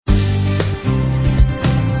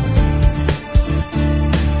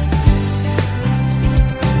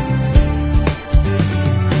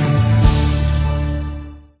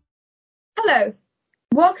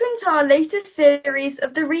Welcome to our latest series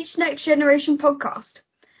of the Reach Next Generation podcast.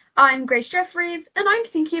 I'm Grace Jeffries and I'm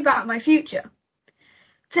thinking about my future.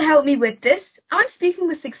 To help me with this, I'm speaking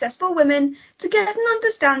with successful women to get an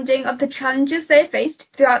understanding of the challenges they faced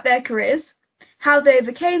throughout their careers, how they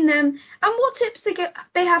overcame them, and what tips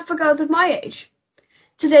they have for girls of my age.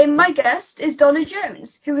 Today my guest is Donna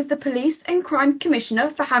Jones, who is the Police and Crime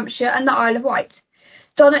Commissioner for Hampshire and the Isle of Wight.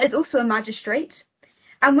 Donna is also a magistrate,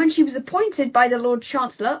 and when she was appointed by the Lord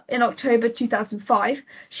Chancellor in October 2005,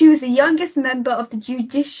 she was the youngest member of the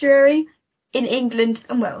judiciary in England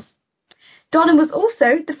and Wales. Donna was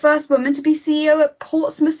also the first woman to be CEO at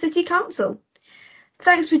Portsmouth City Council.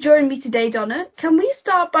 Thanks for joining me today, Donna. Can we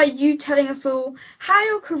start by you telling us all how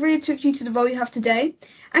your career took you to the role you have today?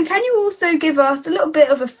 And can you also give us a little bit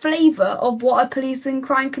of a flavour of what a Police and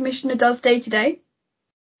Crime Commissioner does day to day?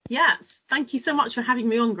 Yes, thank you so much for having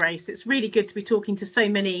me on, Grace. It's really good to be talking to so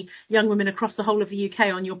many young women across the whole of the UK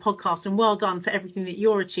on your podcast, and well done for everything that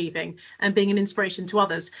you're achieving and being an inspiration to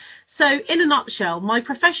others. So in a nutshell, my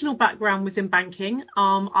professional background was in banking.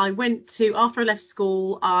 After I left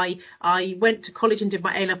school, I went to college and did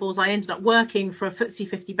my A-levels. I ended up working for a FTSE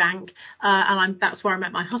 50 bank, that's where I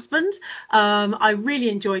met my husband. I really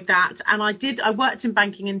enjoyed that, and I worked in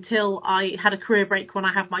banking until I had a career break when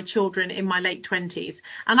I had my children in my late 20s.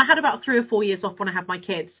 And I had about 3 or 4 years off when I had my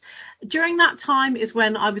kids. During that time is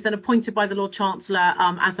when I was then appointed by the Lord Chancellor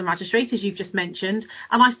as a magistrate, as you've just mentioned.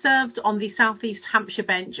 And I served on the South East Hampshire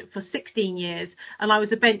bench for 16 years. And I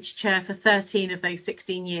was a bench chair for 13 of those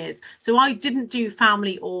 16 years. So I didn't do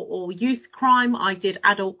family or youth crime. I did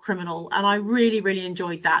adult criminal. And I really, really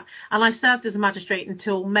enjoyed that. And I served as a magistrate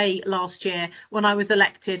until May last year, when I was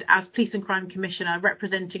elected as Police and Crime Commissioner,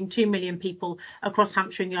 representing 2 million people across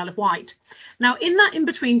Hampshire and the Isle of Wight. Now, in that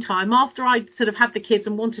in-between time, after I'd sort of had the kids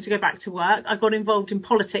and wanted to go back to work, I got involved in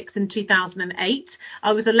politics in 2008.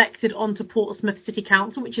 I was elected onto Portsmouth City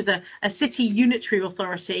Council, which is a city unitary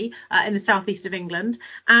authority in the southeast of England.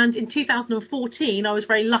 And in 2014, I was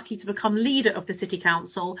very lucky to become leader of the City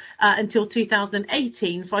Council until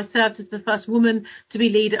 2018. So I served as the first woman to be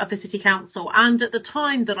leader of the City Council. And at the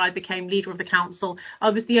time that I became leader of the council,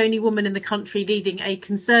 I was the only woman in the country leading a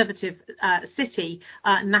Conservative city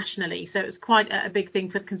nationally. So it was quite a big thing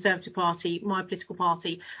for the Conservative Party, my political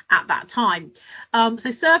party, at that time.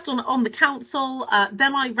 So served on the council.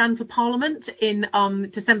 Then I ran for Parliament in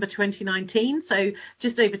December 2019, so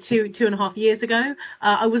just over two and a half years ago.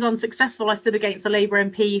 I was unsuccessful. I stood against a Labour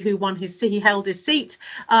MP who held his seat.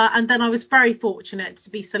 And then I was very fortunate to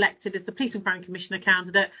be selected as the Police and Crime Commissioner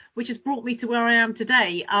candidate, which has brought me to where I am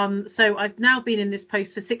today. So I've now been in this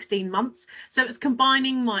post for 16 months. So it's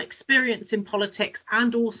combining my experience in politics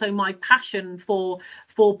and also my passion for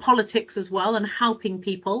politics as well, and helping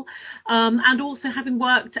people, and also having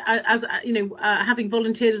worked having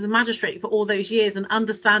volunteered as a magistrate for all those years and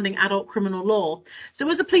understanding adult criminal law. So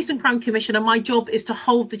as a Police and Crime Commissioner, my job is to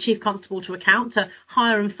hold the Chief Constable to account, to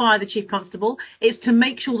hire and fire the Chief Constable. It's to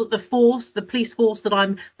make sure that the police force that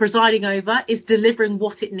I'm presiding over is delivering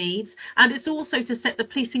what it needs, and it's also to set the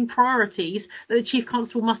policing priorities that the Chief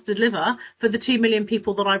Constable must deliver for the 2 million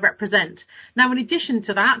people that I represent. Now, in addition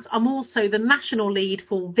to that, I'm also the national lead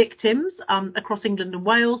for victims across England and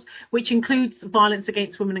Wales, which includes violence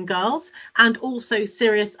against women and girls, and also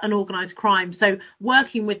serious and organised crime. So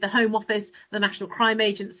working with the Home Office, the National Crime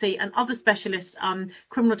Agency and other specialist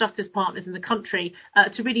criminal justice partners in the country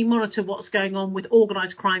to really monitor what's going on with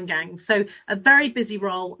organised crime gangs. So a very busy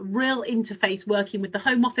role, real interface working with the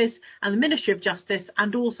Home Office and the Ministry of Justice,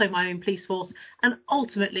 and also my own police force, and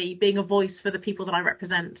ultimately being a voice for the people that I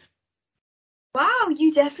represent. Wow,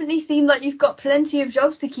 you definitely seem like you've got plenty of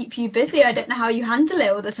jobs to keep you busy. I don't know how you handle it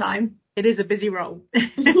all the time. It is a busy role. But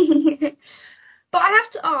I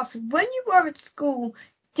have to ask, when you were at school,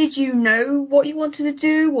 did you know what you wanted to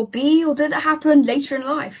do or be, or did it happen later in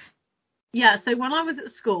life? Yeah, so when I was at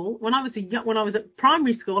school, when I was at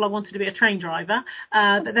primary school, I wanted to be a train driver.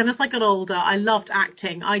 But then as I got older, I loved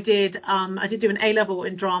acting. I did do an A-level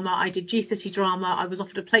in drama. I did GCSE drama. I was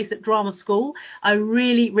offered a place at drama school. I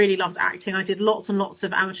really, really loved acting. I did lots and lots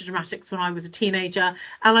of amateur dramatics when I was a teenager.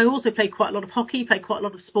 And I also played quite a lot of hockey, played quite a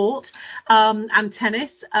lot of sport, and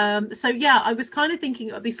tennis. So yeah, I was kind of thinking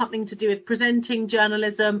it would be something to do with presenting,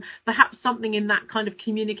 journalism, perhaps something in that kind of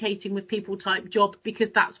communicating with people type job, because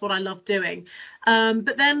that's what I love doing. doing.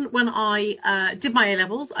 But then when I did my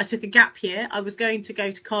A-levels, I took a gap year. I was going to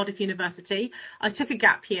go to Cardiff University. I took a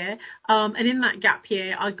gap year. And in that gap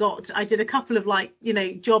year, I did a couple of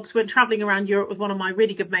jobs, went travelling around Europe with one of my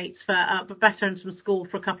really good mates for veterans from school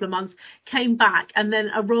for a couple of months, came back, and then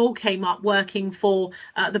a role came up working for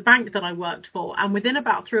the bank that I worked for. And within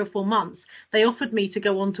about 3 or 4 months, they offered me to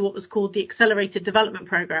go on to what was called the Accelerated Development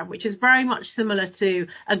Programme, which is very much similar to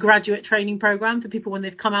a graduate training programme for people when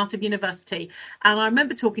they've come out of university. And I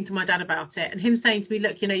remember talking to my dad about it and him saying to me,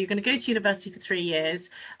 look, you're going to go to university for 3 years.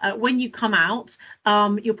 When you come out,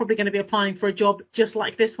 you're probably going to be applying for a job just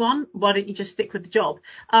like this one. Why don't you just stick with the job?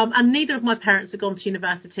 And neither of my parents have gone to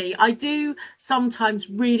university. I do sometimes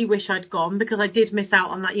really wish I'd gone because I did miss out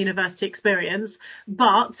on that university experience.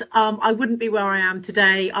 But I wouldn't be where I am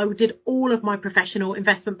today. I did all of my professional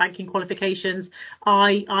investment banking qualifications.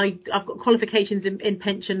 I've got qualifications in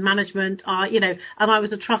pension management, and I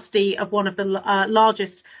was a trustee of one of the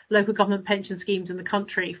largest local government pension schemes in the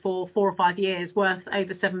country for 4 or 5 years, worth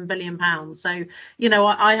over £7 billion. So,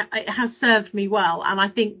 it has served me well. And I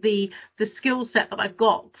think the skill set that I've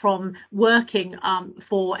got from working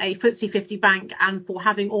for a FTSE 50 bank and for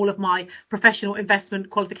having all of my professional investment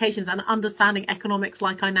qualifications and understanding economics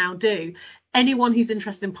like I now do, anyone who's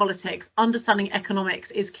interested in politics, understanding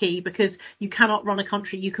economics is key, because you cannot run a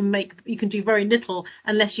country. You can do very little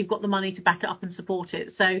unless you've got the money to back it up and support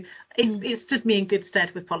it. So it stood me in good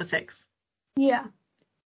stead with politics. Yeah.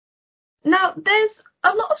 Now, there's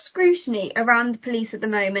a lot of scrutiny around the police at the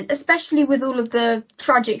moment, especially with all of the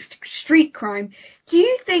tragic street crime. Do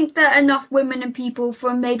you think that enough women and people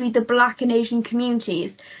from maybe the Black and Asian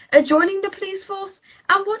communities are joining the police force?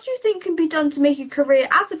 And what do you think can be done to make a career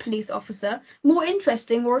as a police officer more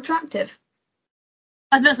interesting or attractive?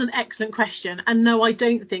 And that's an excellent question. And no, I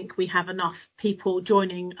don't think we have enough people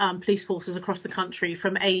joining police forces across the country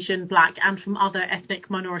from Asian, Black and from other ethnic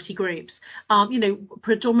minority groups.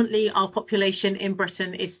 Predominantly our population in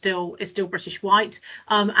Britain is still British white.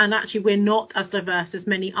 And actually we're not as diverse as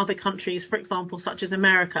many other countries, for example, such as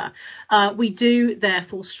America. We do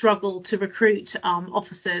therefore struggle to recruit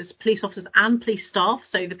police officers and police staff.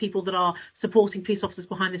 So the people that are supporting police officers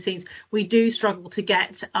behind the scenes, we do struggle to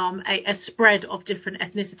get a spread of different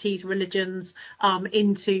ethnicities, religions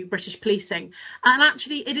into British policing, and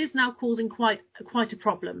actually it is now causing quite a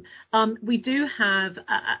problem. We do have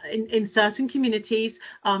in certain communities,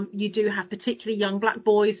 you do have particularly young Black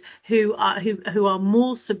boys who are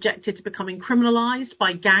more subjected to becoming criminalised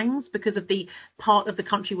by gangs because of the part of the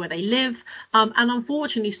country where they live. And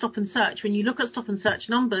unfortunately, stop and search. When you look at stop and search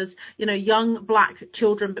numbers, young Black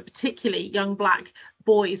children, but particularly young Black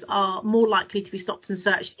boys, are more likely to be stopped and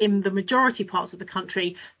searched in the majority parts of the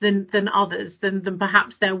country than others, than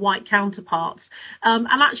perhaps their white counterparts. And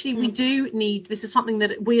actually we do need, this is something that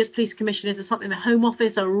we as police commissioners, is something the Home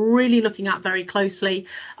Office are really looking at very closely.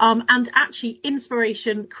 And actually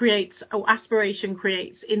aspiration creates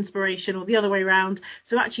inspiration, or the other way around.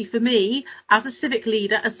 So actually for me, as a civic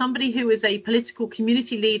leader, as somebody who is a political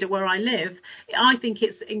community leader where I live, I think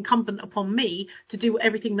it's incumbent upon me to do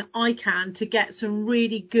everything that I can to get some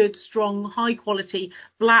really good, strong, high quality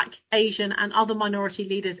Black, Asian and other minority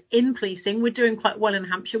leaders in policing. We're doing quite well in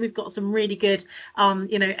Hampshire. We've got some really good,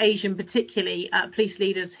 Asian particularly police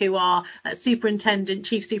leaders who are superintendent,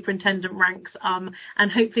 chief superintendent ranks,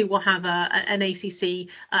 and hopefully we'll have an ACC,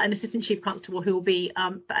 an assistant chief constable who will be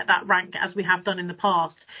at that rank as we have done in the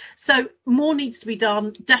past. So more needs to be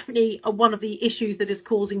done. Definitely one of the issues that is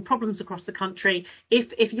causing problems across the country.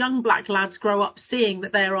 If young Black lads grow up seeing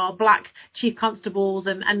that there are Black chief constables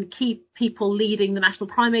and key people leading the National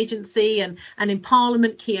Crime Agency and in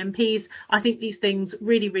Parliament, key MPs, I think these things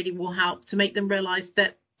really, really will help to make them realise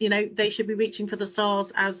that, they should be reaching for the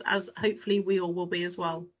stars, as hopefully we all will be as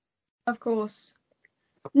well. Of course.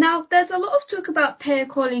 Now, there's a lot of talk about pay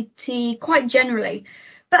equality quite generally,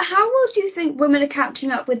 but how well do you think women are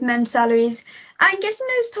catching up with men's salaries and getting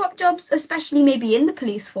those top jobs, especially maybe in the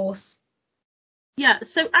police force? Yeah,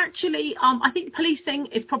 so actually, I think policing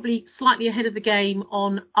is probably slightly ahead of the game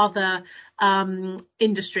on other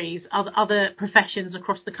industries, other professions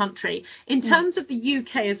across the country. In terms of the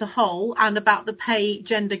UK as a whole and about the pay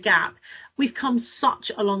gender gap, we've come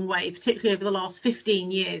such a long way, particularly over the last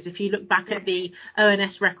 15 years, if you look back at the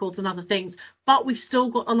ONS records and other things. But we've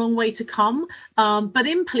still got a long way to come. But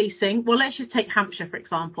in policing, well, let's just take Hampshire, for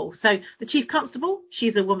example. So the Chief Constable,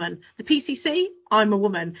 she's a woman. The PCC, I'm a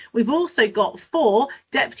woman. We've also got 4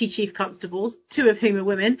 deputy chief constables, 2 of whom are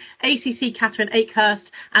women, ACC Catherine Akehurst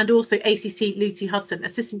and also ACC Lucy Hudson,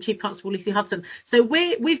 Assistant Chief Constable Lucy Hudson. So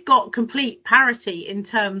we've got complete parity in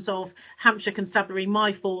terms of Hampshire Constabulary.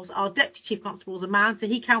 My force, our deputy chief constable is a man, so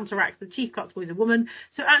he counteracts the chief constable is a woman.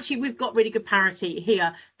 So actually we've got really good parity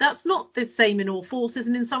here. That's not the same in all forces,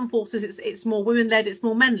 and in some forces it's more women-led, it's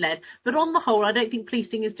more men-led. But on the whole, I don't think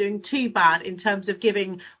policing is doing too bad in terms of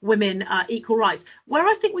giving women equal rights. Where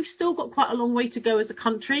I think we've still got quite a long way to go as a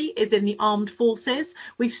country is in the armed forces.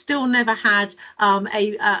 We've still never had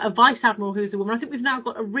a vice admiral who's a woman. I think we've now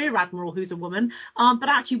got a rear admiral who's a woman. But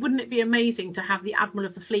actually, wouldn't it be amazing to have the admiral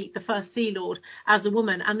of the fleet, the first Sea Lord, as a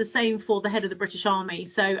woman, and the same for the head of the British Army,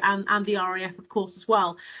 so and the RAF, of course, as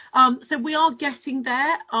well. So we are getting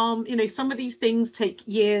there. Some of these things take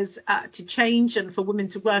years to change, and for women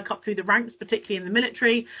to work up through the ranks, particularly in the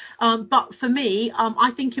military. But for me,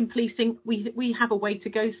 I think in policing we have a way to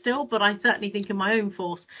go still. But I certainly think in my own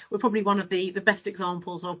force we're probably one of the best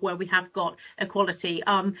examples of where we have got equality.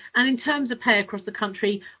 And in terms of pay across the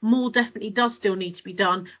country, more definitely does still need to be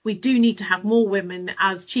done. We do need to have more women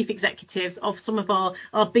as chief executives of some of our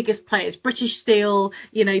biggest players, British Steel,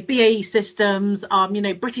 BAE Systems,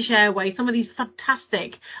 British Airways, some of these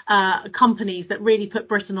fantastic companies that really put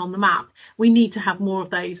Britain on the map. We need to have more of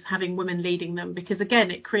those, having women leading them, because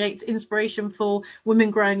again, it creates inspiration for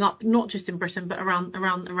women growing up, not just in Britain, but around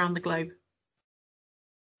the globe.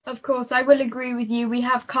 Of course, I will agree with you. We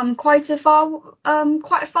have come quite a far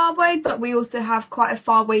way, but we also have quite a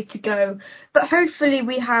far way to go. But hopefully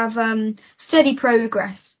we have steady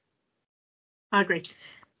progress. I agree.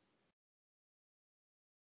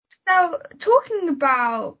 Now, talking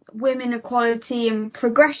about women equality and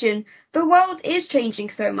progression, the world is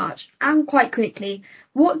changing so much and quite quickly.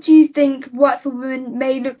 What do you think work for women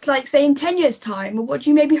may look like, say, in 10 years' time, or what do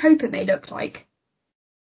you maybe hope it may look like?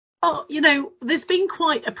 Well, there's been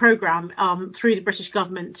quite a programme through the British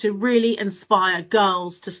government to really inspire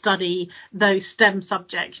girls to study those STEM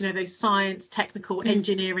subjects, those science, technical,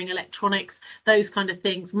 engineering, electronics, those kind of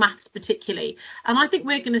things, maths particularly. And I think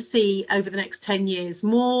we're going to see over the next 10 years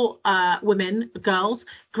more women, girls,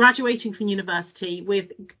 graduating from university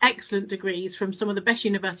with excellent degrees from some of the best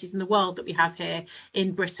universities in the world that we have here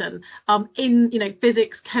in Britain, in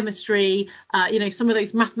physics, chemistry, some of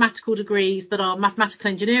those mathematical degrees that are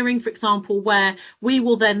mathematical engineering, for example, where we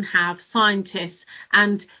will then have scientists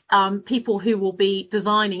and people who will be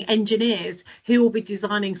designing, engineers who will be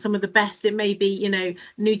designing some of the best. It may be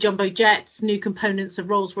new jumbo jets, new components of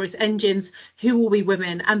Rolls-Royce engines, who will be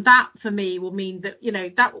women. And that for me will mean that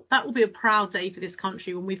that will be a proud day for this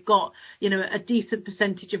country when we've got a decent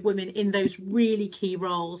percentage of women in those really key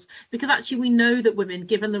roles, because actually we know that women,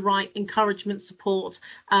 given the right encouragement, support,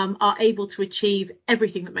 are able to achieve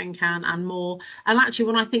everything that men can and more. And actually,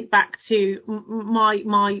 when I think back to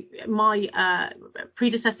my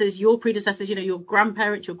predecessors, your predecessors, your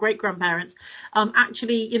grandparents, your great grandparents,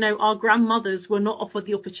 actually, our grandmothers were not offered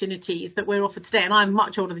the opportunities that we're offered today. And I'm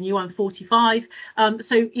much older than you. I'm 45.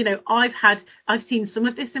 So I've seen some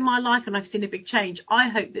of this in my life, and I've seen a big change. I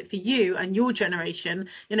hope that for you and your generation,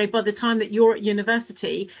 by the time that you're at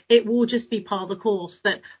university, it will just be part of the course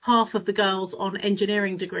that half of the girls on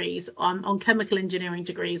engineering degrees, on chemical engineering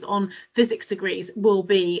degrees, on physics degrees will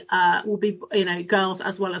be girls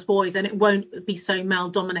as well as boys, and it won't be so male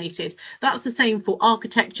dominated. That's the same for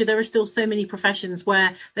architecture. There are still so many professions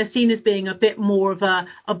where they're seen as being a bit more of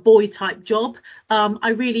a boy type job. I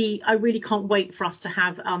really can't wait for us to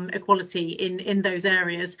have equality in those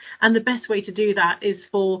areas, and the best way to do that is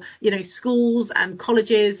for schools and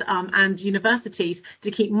colleges and universities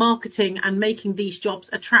to keep marketing and making these jobs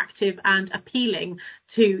attractive and appealing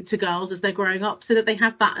to girls as they're growing up, so that they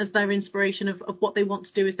have that as their inspiration of what they want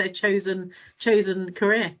to do as their chosen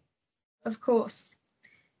career. Of course.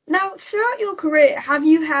 Now, throughout your career, have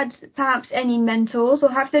you had perhaps any mentors,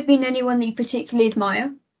 or have there been anyone that you particularly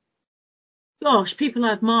admire? Gosh, people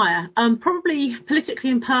I admire, probably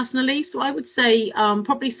politically and personally. So I would say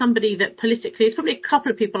probably somebody that politically, it's probably a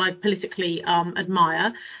couple of people I politically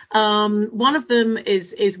admire. One of them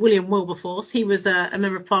is William Wilberforce. He was a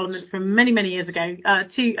member of Parliament from many, many years ago,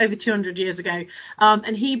 over 200 years ago.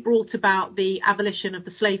 And he brought about the abolition of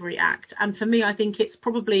the Slavery Act. And for me, I think it's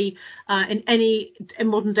probably in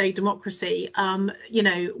modern day democracy,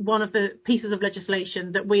 one of the pieces of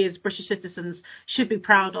legislation that we as British citizens should be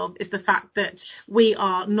proud of is the fact that we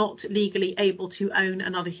are not legally able to own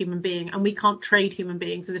another human being, and we can't trade human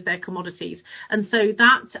beings as if they're commodities. And so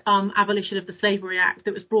that abolition of the Slavery Act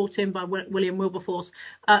that was brought in by William Wilberforce,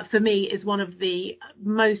 for me, is one of the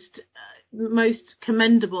most most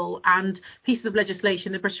commendable and pieces of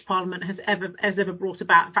legislation the British Parliament has ever brought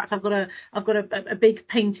about. In fact, I've got a big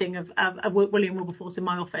painting of William Wilberforce in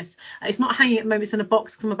my office. It's not hanging at the moment; it's in a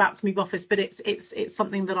box because I'm about to move office, but it's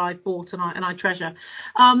something that I've bought and I treasure.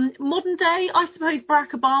 Modern day, I suppose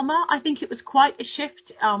Barack Obama. I think it was quite a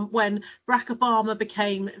shift when Barack Obama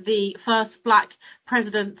became the first black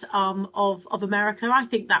president of America. I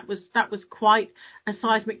think that was quite a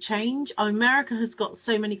seismic change. America has got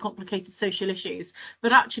so many complicated social issues,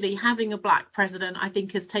 but actually having a black president, I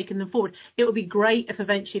think, has taken them forward. It would be great if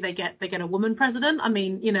eventually they get a woman president. I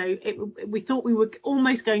mean, we thought we were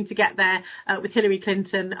almost going to get there with Hillary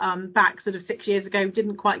Clinton back sort of 6 years ago.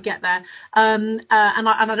 Didn't quite get there, and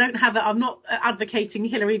I don't have it. I'm not advocating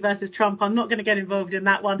Hillary versus Trump. I'm not going to get involved in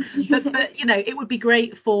that one. But it would be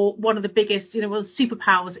great for one of the biggest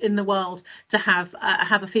superpowers in the world to have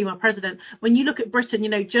a female president. When you look at Britain,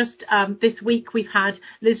 just this week we've had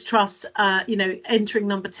Liz Truss, entering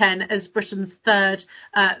number 10 as Britain's third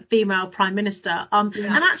female prime minister. And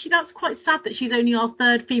actually that's quite sad that she's only our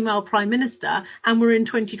third female prime minister and we're in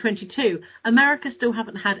 2022. America still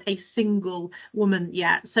haven't had a single woman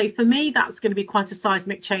yet. So for me, that's going to be quite a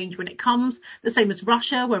seismic change when it comes. The same as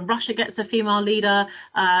Russia, when Russia gets a female leader.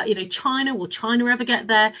 China, will China ever get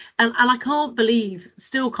there? And I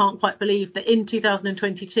still can't quite believe that in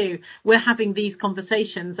 2022 we're having these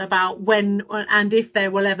conversations about when and if there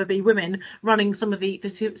will ever be women running some of the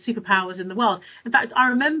superpowers in the world. In fact, I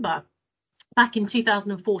remember back in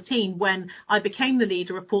 2014 when I became the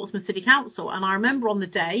leader of Portsmouth City Council, and I remember on the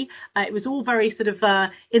day it was all very sort of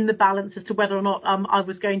in the balance as to whether or not I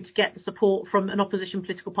was going to get the support from an opposition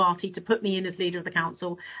political party to put me in as leader of the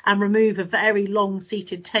council and remove a very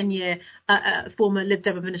long-seated 10-year former Lib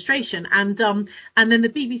Dem administration. And then the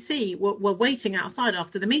BBC were waiting outside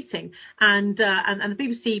after the meeting, and the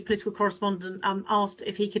BBC political correspondent asked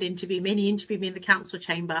if he could interview me, and he interviewed me in the council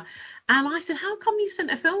chamber. And I said, how come you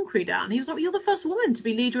sent a film crew down? And he was like, you're the first woman to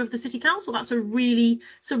be leader of the city council. That's a really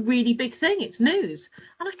big thing. It's news.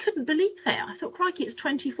 And I couldn't believe it. I thought, crikey, it's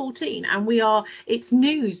 2014 and it's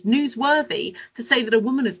newsworthy to say that a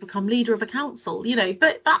woman has become leader of a council,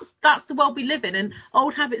 but that's the world we live in, and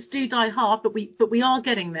old habits do die hard, but we are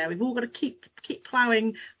getting there. We've all got to keep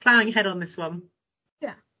plowing ahead on this one.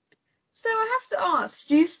 So I have to ask,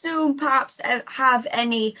 do you still perhaps have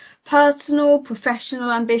any personal,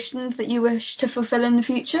 professional ambitions that you wish to fulfil in the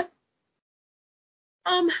future?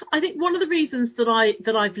 I think one of the reasons that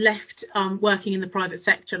I've left working in the private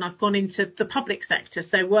sector and I've gone into the public sector,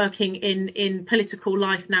 so working in political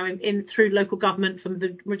life now in through local government from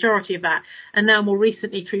the majority of that, and now more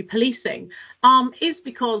recently through policing, is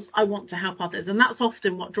because I want to help others, and that's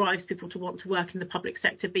often what drives people to want to work in the public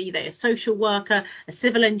sector, be they a social worker, a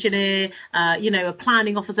civil engineer, a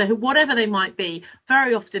planning officer, whatever they might be.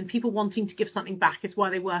 Very often people wanting to give something back is why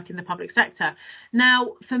they work in the public sector.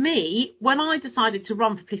 Now, for me, when I decided to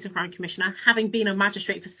run for Police and Crime Commissioner, having been a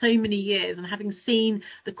magistrate for so many years and having seen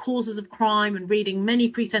the causes of crime and reading many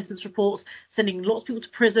pre-sentence reports, sending lots of people to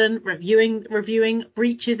prison, reviewing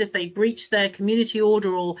breaches if they breached their community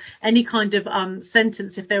order or any kind of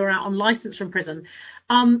sentence if they were out on licence from prison,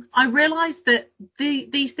 I realised that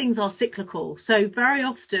these things are cyclical. So very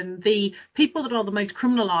often the people that are the most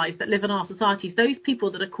criminalised that live in our societies, those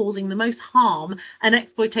people that are causing the most harm and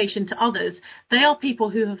exploitation to others, they are people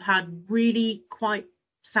who have had really quite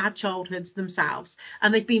sad childhoods themselves,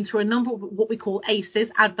 and they've been through a number of what we call ACEs,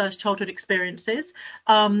 adverse childhood experiences,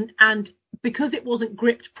 and because it wasn't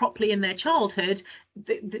gripped properly in their childhood,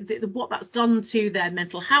 what that's done to their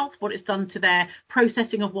mental health, what it's done to their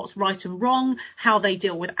processing of what's right and wrong, how they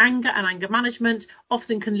deal with anger and anger management,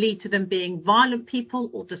 often can lead to them being violent people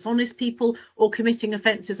or dishonest people or committing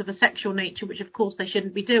offences of a sexual nature, which of course they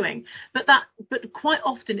shouldn't be doing. But quite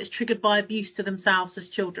often it's triggered by abuse to themselves as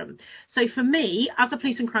children. So for me, as a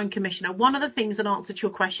Police and Crime Commissioner, one of the things, in answer to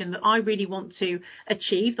your question, that I really want to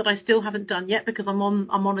achieve, that I still haven't done yet because I'm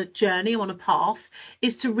on a journey, I'm on a path,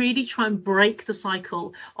 is to really try and break the cycle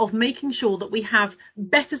of making sure that we have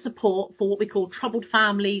better support for what we call troubled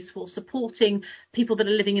families, for supporting people that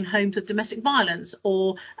are living in homes of domestic violence,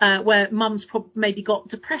 or where mum's maybe got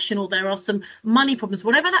depression, or there are some money problems,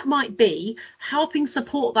 whatever that might be, helping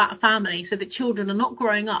support that family so that children are not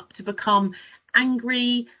growing up to become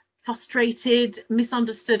angry, frustrated,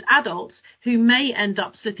 misunderstood adults who may end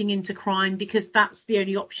up slipping into crime because that's the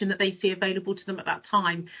only option that they see available to them at that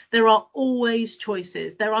time. There are always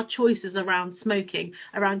choices. There are choices around smoking,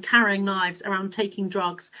 around carrying knives, around taking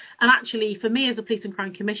drugs. And actually, for me as a police and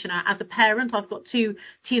crime commissioner, as a parent, I've got 2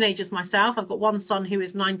 teenagers myself. I've got one son who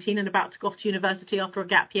is 19 and about to go off to university after a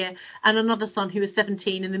gap year, and another son who is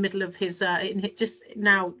 17 in the middle of his, just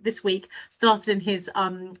now this week, started in his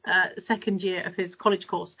second year of his college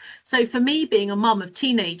course. So for me, being a mum of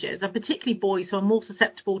teenagers, and particularly boys who are more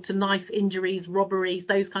susceptible to knife injuries, robberies,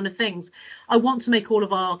 those kind of things, I want to make all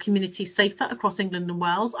of our communities safer across England and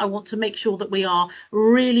Wales. I want to make sure that we are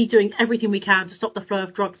really doing everything we can to stop the flow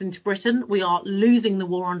of drugs into Britain. We are losing the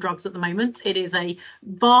war on drugs at the moment. It is a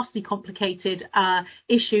vastly complicated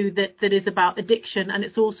issue that is about addiction, and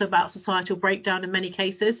it's also about societal breakdown in many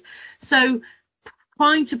cases. So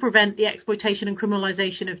trying to prevent the exploitation and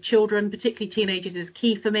criminalisation of children, particularly teenagers, is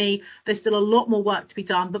key for me. There's still a lot more work to be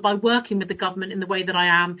done, but by working with the government in the way that I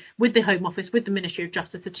am, with the Home Office, with the Ministry of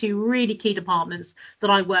Justice, the 2 really key departments that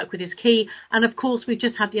I work with, is key. And of course, we've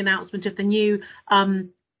just had the announcement of the new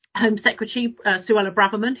Home Secretary, Suella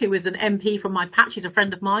Braverman, who is an MP from my patch. She's a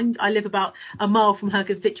friend of mine. I live about a mile from her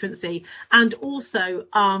constituency. And also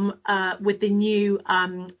with the new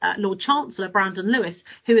Lord Chancellor, Brandon Lewis,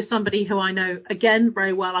 who is somebody who I know, again,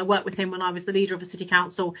 very well. I worked with him when I was the leader of a city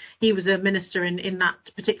council. He was a minister in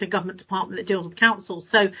that particular government department that deals with councils.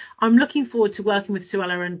 So I'm looking forward to working with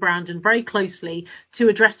Suella and Brandon very closely to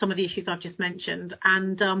address some of the issues I've just mentioned,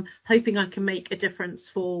 and hoping I can make a difference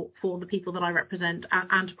for the people that I represent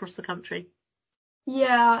and across the country.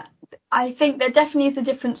 Yeah, I think there definitely is a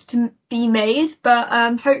difference to be made, but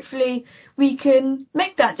hopefully we can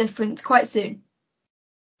make that difference quite soon.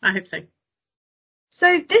 I hope so.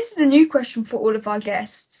 So this is a new question for all of our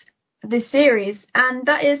guests for this series, and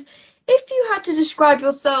that is, if you had to describe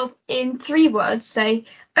yourself in 3 words, say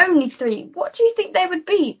only 3, what do you think they would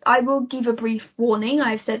be? I will give a brief warning.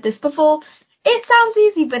 I've said this before. It sounds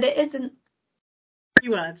easy, but it isn't. 3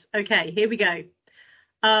 words. Okay, here we go.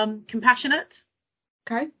 Compassionate.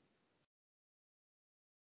 Okay.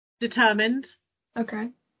 Determined.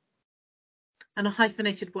 Okay. And a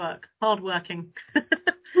hyphenated work. Hard-working.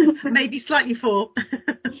 Maybe slightly 4.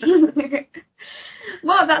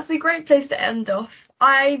 Well, that's a great place to end off.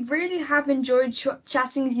 I really have enjoyed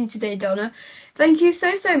chatting with you today, Donna. Thank you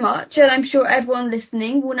so much, and I'm sure everyone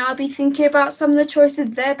listening will now be thinking about some of the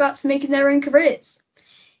choices they're about to make in their own careers.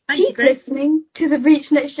 Keep listening to the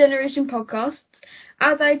Reach Next Generation podcasts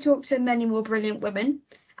as I talk to many more brilliant women,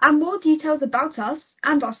 and more details about us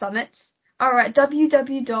and our summits are at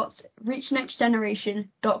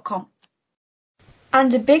www.reachnextgeneration.com.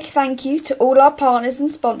 And a big thank you to all our partners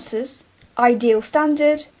and sponsors: Ideal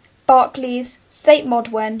Standard, Barclays, St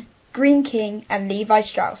Modwen, Green King and Levi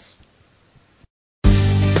Strauss.